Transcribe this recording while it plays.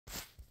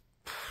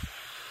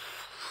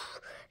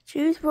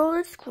Choose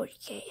roller squid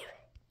game.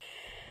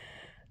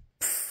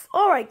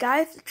 Alright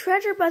guys, the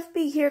treasure must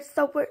be here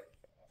somewhere.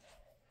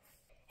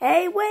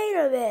 Hey, wait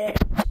a minute.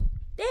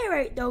 There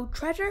ain't no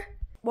treasure.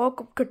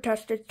 Welcome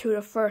contestants to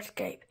the first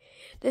game.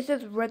 This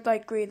is red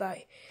light, green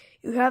light.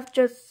 You have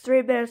just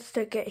 3 minutes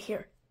to get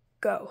here.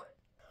 Go.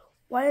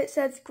 When it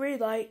says green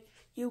light,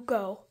 you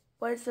go.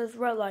 When it says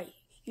red light,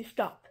 you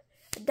stop.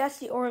 And that's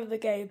the order of the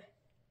game.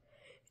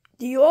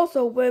 Do you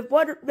also win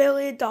 $1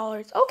 million?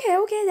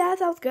 Okay, that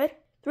sounds good.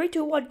 3,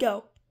 2, 1,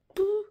 go.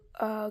 Oh,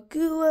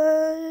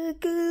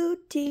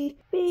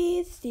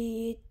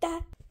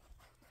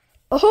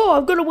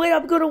 I'm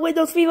gonna win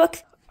those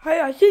V-Bucks. Hey,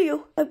 I see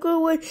you. I'm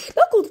gonna win.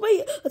 Knuckles,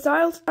 wait.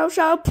 Everyone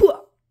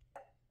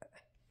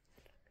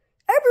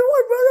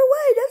run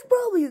away. That's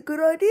probably a good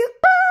idea.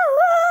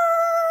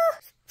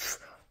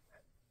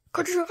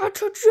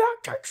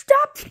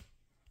 Stop.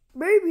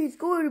 Maybe it's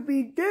going to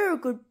be there.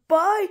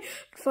 Goodbye,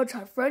 Fun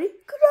Time Freddy.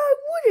 Cause I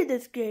win in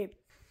this game.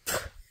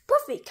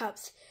 Puffy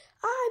cups.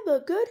 I'm a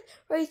good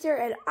racer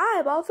and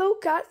I've also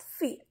got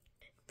feet.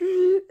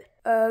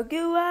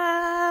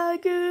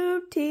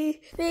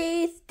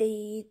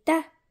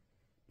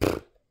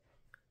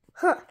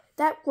 Huh,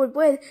 that would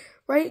win,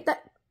 right?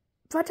 That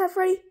Fun Time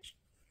Freddy.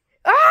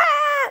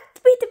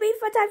 Beat to me,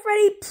 Fun Time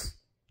Freddy.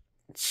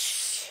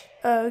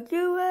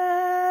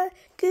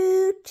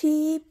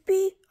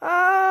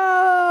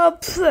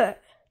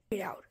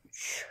 Get out.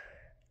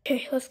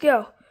 Okay, let's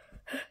go.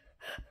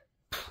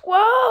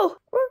 Whoa!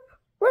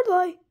 Red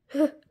light.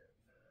 Ha!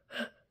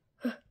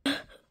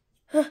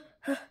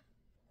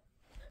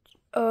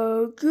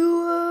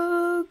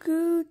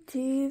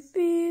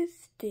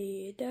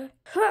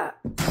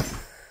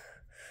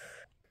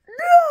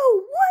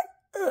 No!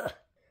 What?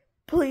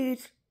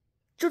 Please.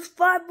 Just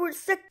 5 more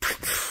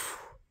seconds.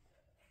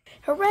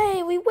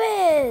 Hooray, we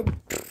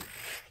win!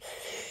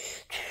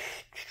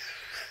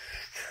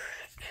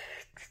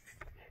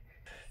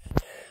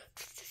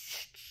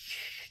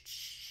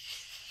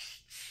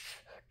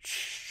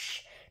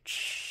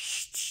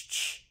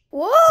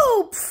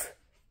 Whoa!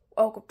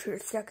 Welcome to the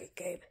second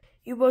game.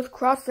 You must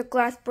cross the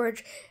glass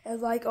bridge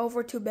in like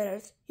over 2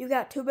 minutes. You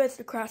got 2 minutes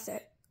to cross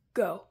it.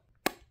 Go.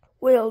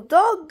 Well,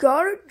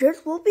 doggone it,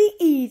 this will be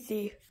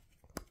easy.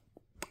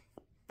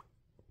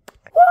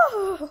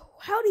 Whoa!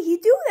 How did he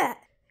do that?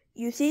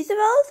 You see,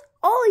 fellas?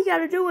 All you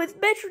gotta do is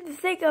mention the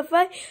thing of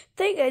my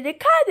thing in the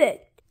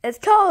comment. It's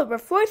called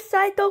reverse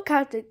cycle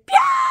counting.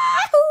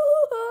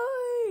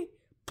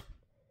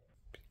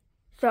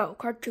 So,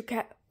 Cartoon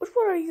Cat, which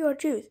one are you gonna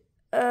choose?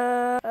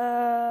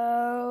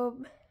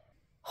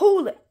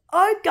 Hold it.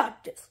 I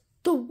got this.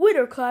 The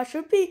winner class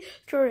should be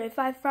sure if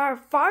I fire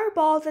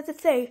fireballs at the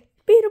same.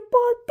 Beat a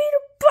ball.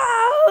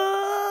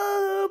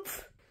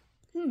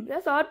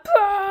 That's odd.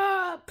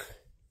 Pop.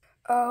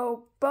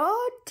 Oh,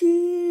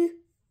 Monty.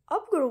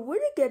 I'm gonna win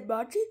again,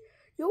 Monty.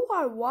 You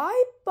know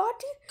why,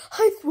 Monty?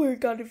 I swear to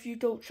God if you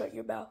don't shut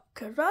your mouth.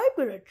 Cause I'm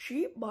gonna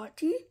cheat,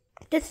 Monty.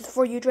 This is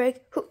for you,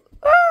 Drake.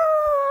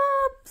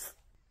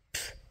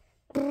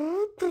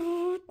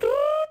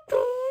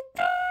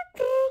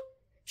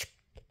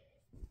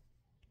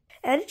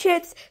 Any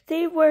chance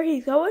see where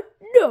he's going?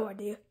 No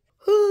idea.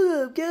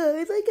 Oh,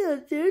 guys, I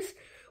got this.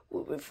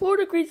 Moving 4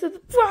 degrees of the...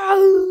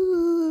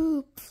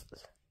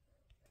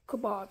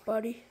 Come on,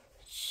 buddy.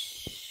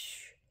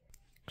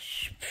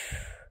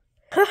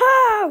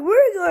 Haha,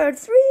 we're going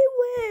 3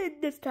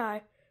 win this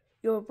time.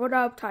 You'll run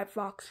out of time,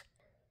 Fox.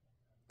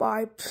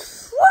 Bye.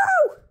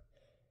 Woo!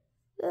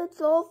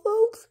 That's all,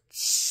 folks.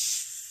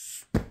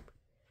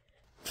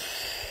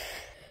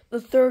 The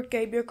third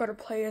game you're gonna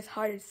play is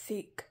hide and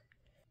seek.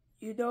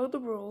 You know the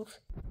rules.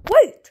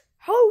 Wait!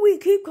 How do we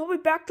keep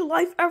coming back to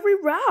life every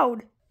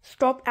round?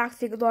 Stop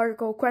asking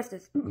logical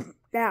questions.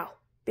 Now,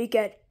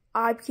 begin.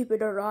 I'm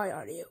keeping an eye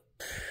on you.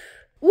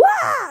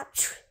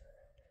 What?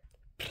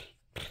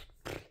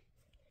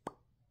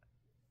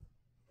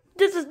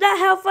 This is not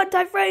how Fun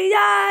Time Freddy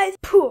dies!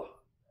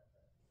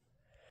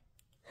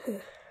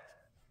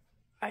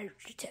 I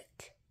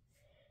detect.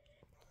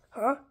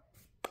 Huh?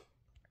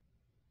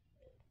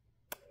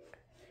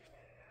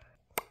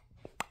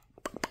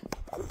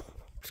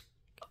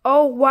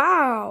 Oh,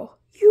 wow.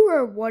 You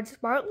are one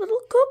smart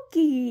little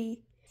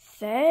cookie.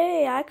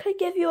 Say, I could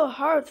give you a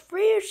heart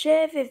free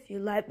shift if you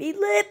let me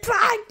live.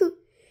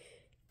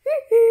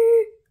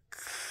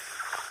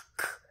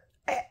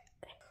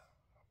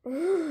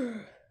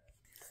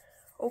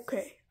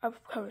 Okay, I'm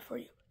coming for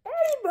you.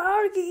 Any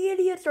marketing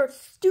idiots are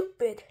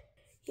stupid.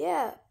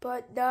 Yeah,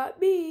 but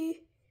not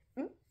me.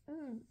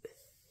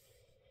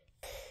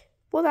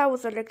 Well, that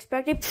was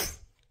unexpected.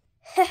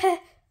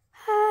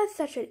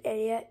 Such an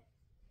idiot.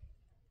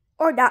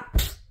 Or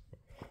not.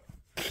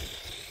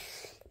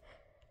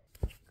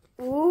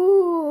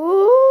 Ooh.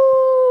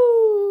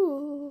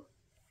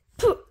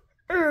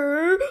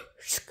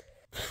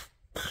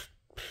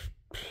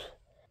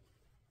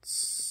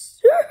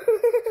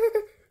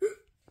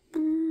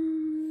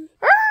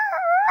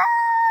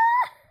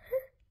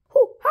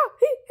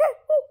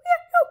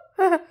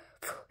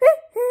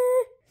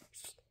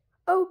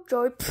 Oh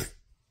joy.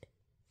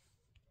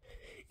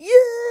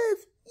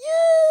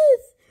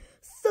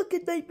 suck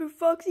at Nightmare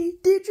Foxy.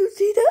 Did you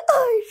see that?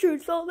 I sure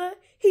saw that.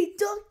 He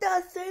dunked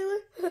that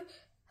sailor.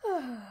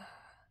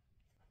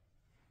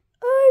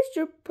 I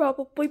should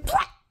probably...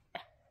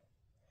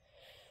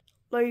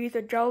 Ladies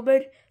and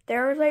gentlemen,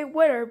 there is a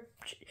winner.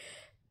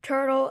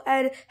 Turtle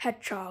and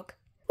Hedgehog.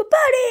 We're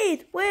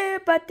buddies! We're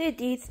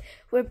buddies!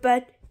 We're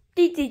buddies!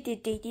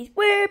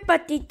 We're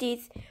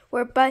buddies!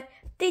 We're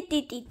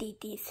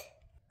buddies!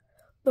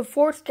 The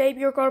fourth game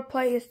you're going to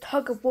play is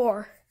Tug of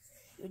War.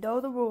 You know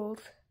the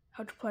rules.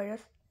 How to play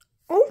this.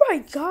 Oh my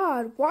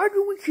god, why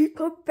do we keep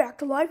coming back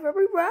to life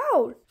every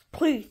round?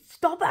 Please,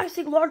 stop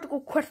asking logical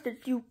questions,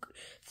 you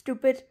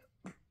stupid.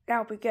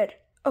 Now we good.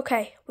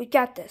 Okay, we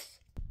got this.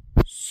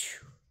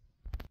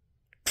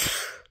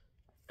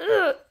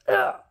 Why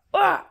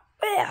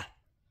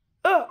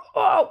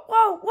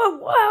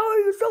are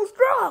you so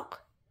strong?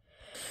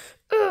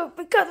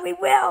 Because we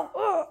will.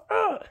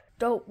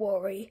 Don't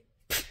worry.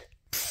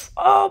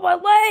 Oh, my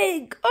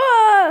leg!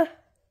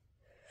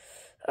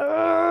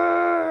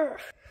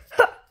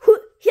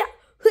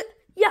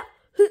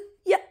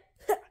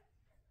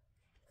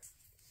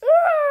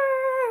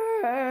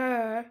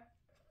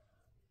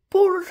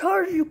 Pull as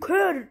hard as you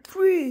can in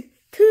 3,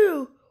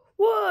 2,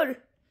 1.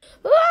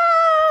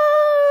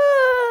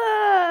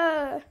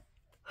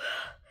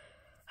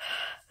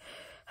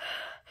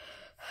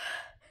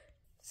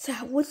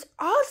 That was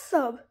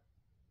awesome.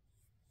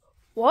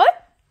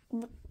 What?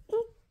 Wait,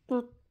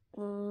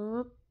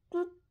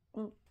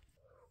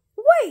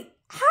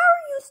 how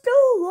are you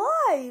still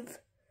alive?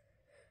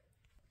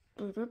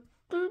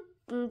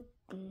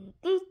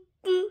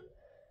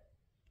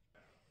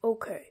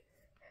 Okay,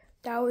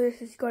 now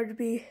this is going to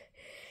be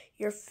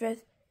your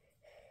fifth.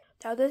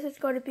 Now this is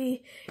going to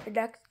be your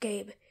next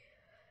game.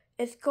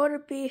 It's going to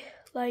be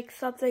like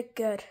something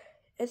good.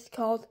 It's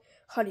called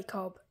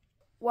Honeycomb.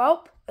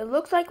 Well, it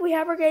looks like we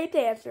have our game to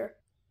answer.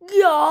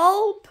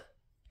 Gulp!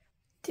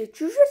 Did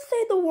you just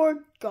say the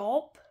word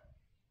gulp?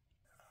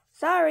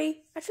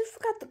 Sorry, I just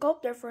forgot the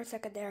gulp there for a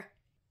second there.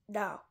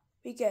 Now,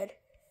 we good.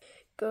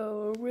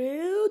 Go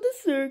around the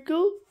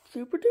circle.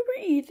 Super duper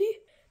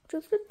easy.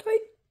 Just a tight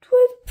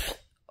twist.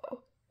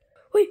 Oh.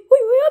 Wait,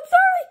 I'm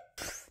sorry!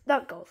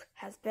 Knuckles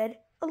has been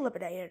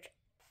eliminated.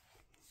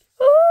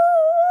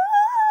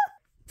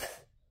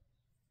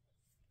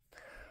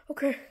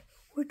 Okay,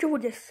 we're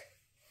doing this.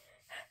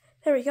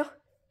 There we go.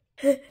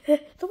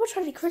 So much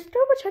honey, Chris.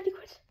 So much honey,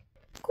 Chris.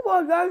 Come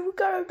on, guys. We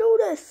gotta do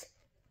this.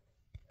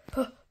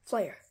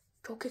 Slayer,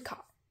 don't get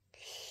caught.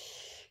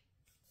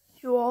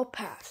 You all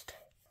passed.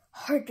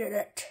 I did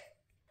it.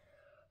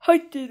 I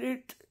did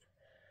it.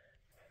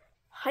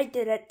 I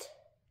did it.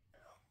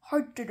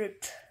 I did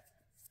it.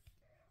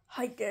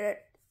 I did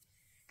it.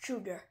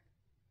 Junior.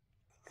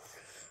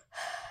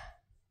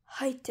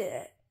 I did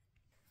it.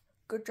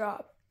 Good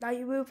job. Now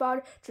you move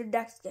on to the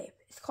next game.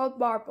 It's called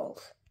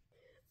Marbles.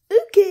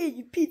 Okay,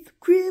 you piece of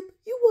crap.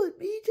 You want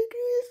me to do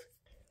this?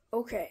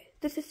 Okay,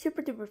 this is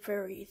super duper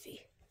very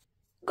easy.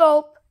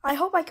 Gulp, I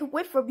hope I can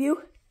win from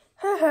you.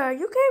 Haha,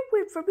 you can't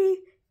win from me.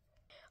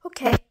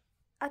 Okay,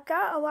 I've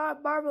got a lot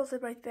of marbles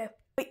in my fifth.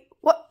 Wait,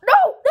 what?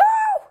 No!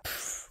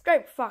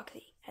 Nightmare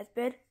Foxy has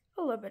been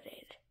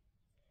eliminated.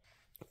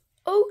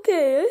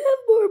 Okay, I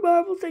have more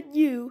marbles than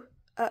you.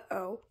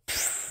 Uh-oh.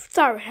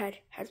 Sourhead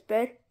has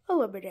been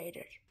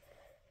eliminated.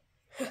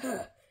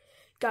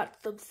 Got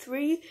some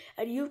 3,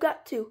 and you've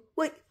got 2.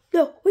 Wait,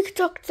 no, we can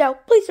talk now.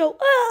 Please don't.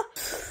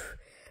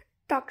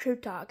 Dr.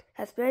 Dog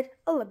has been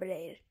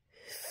eliminated.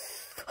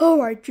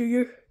 Alright,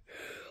 Junior.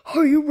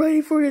 Are you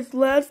ready for this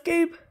last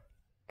game?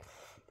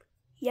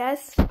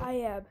 Yes, I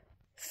am.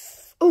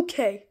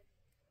 Okay,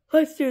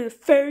 let's do this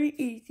very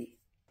easy.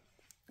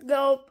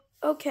 Gulp,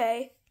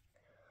 okay.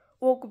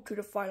 Welcome to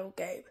the final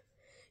game.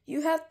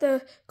 You have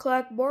to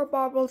collect more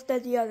marbles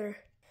than the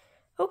other.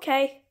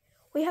 Okay,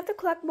 we have to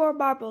collect more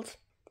marbles.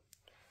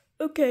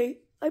 Okay,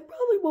 I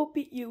probably won't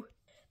beat you.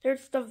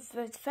 There's the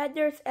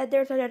defenders and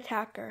there's an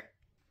attacker.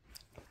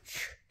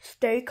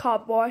 Stay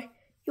calm, boy.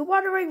 You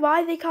wondering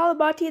why they call him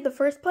Monty in the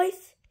first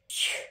place?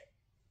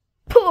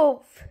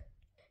 Poof!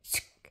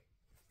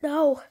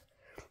 No,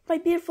 my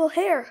beautiful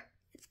hair.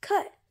 It's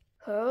cut.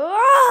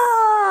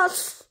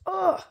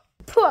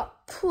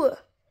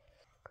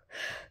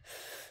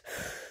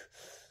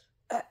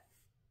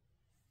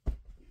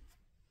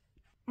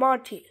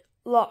 Monty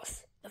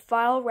lost the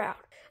final round.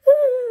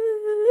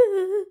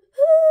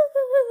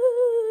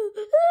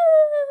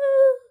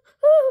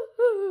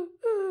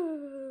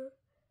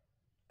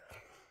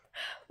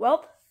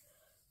 Well,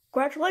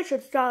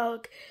 congratulations,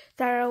 Donald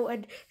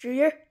and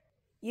Junior.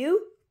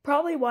 You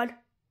probably won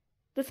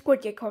the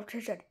Squid Game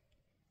competition.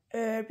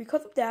 And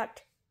because of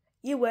that,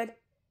 you win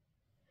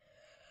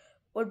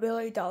 $1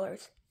 million.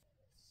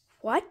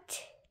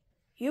 What?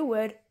 You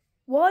win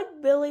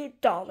 $1 million.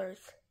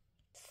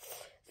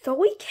 So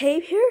we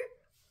came here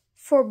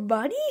for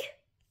money?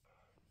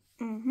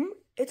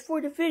 It's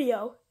for the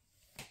video.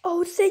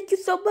 Oh, thank you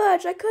so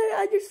much. I couldn't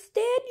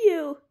understand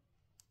you.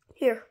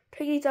 Here,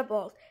 take these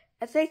emeralds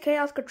and say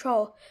Chaos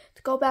Control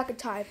to go back in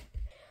time.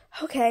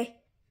 Okay.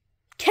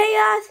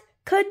 Chaos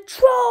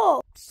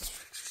Control!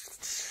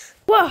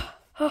 Whoa!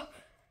 Oh,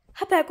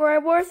 I'm back where I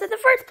was in the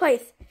first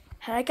place.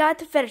 And I got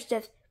to finish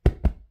this.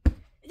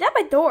 Is that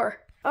my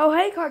door? Oh,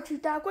 hey, Cartoon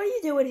Dog, what are you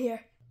doing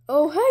here?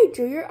 Oh, hey,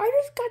 Junior, I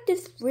just got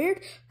this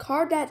weird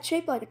card that's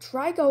shaped like a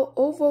triangle,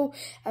 oval,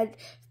 and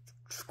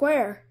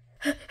square.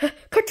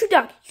 Cartoon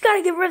Dog, you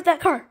gotta get rid of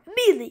that card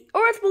immediately,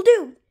 or else we'll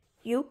doom.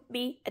 You,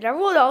 me, and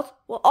everyone else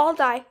will all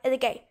die in the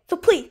game. So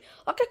please,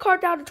 lock the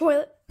card down the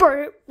toilet,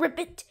 burn it, rip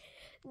it,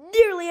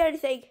 nearly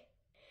anything.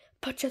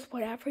 But just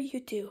whatever you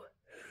do,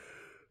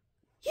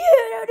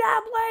 you do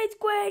not play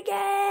Squid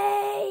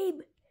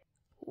Game!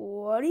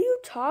 What are you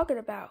talking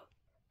about?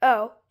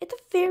 Oh, it's a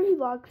very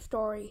long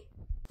story.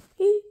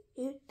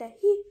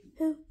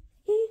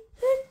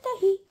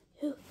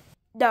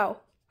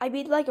 No, I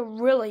mean like a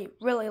really,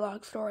 really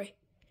long story.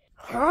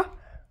 Huh?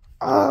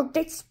 Oh,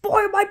 they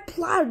spoiled my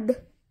plan.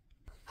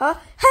 Huh?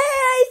 Hey,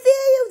 I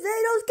see you,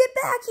 Thanos! Get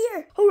back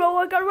here! Oh no,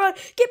 I gotta run!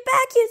 Get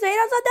back here,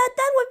 Thanos! I'm not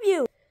done with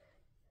you!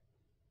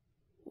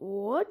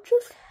 What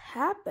just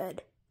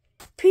happened?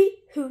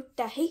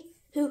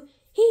 P-hoo-da-hee-hoo,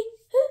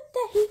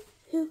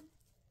 hee-hoo-da-hee-hoo,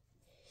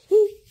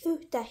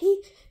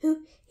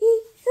 hee-hoo-da-hee-hoo,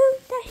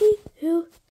 hee-hoo-da-hee-hoo.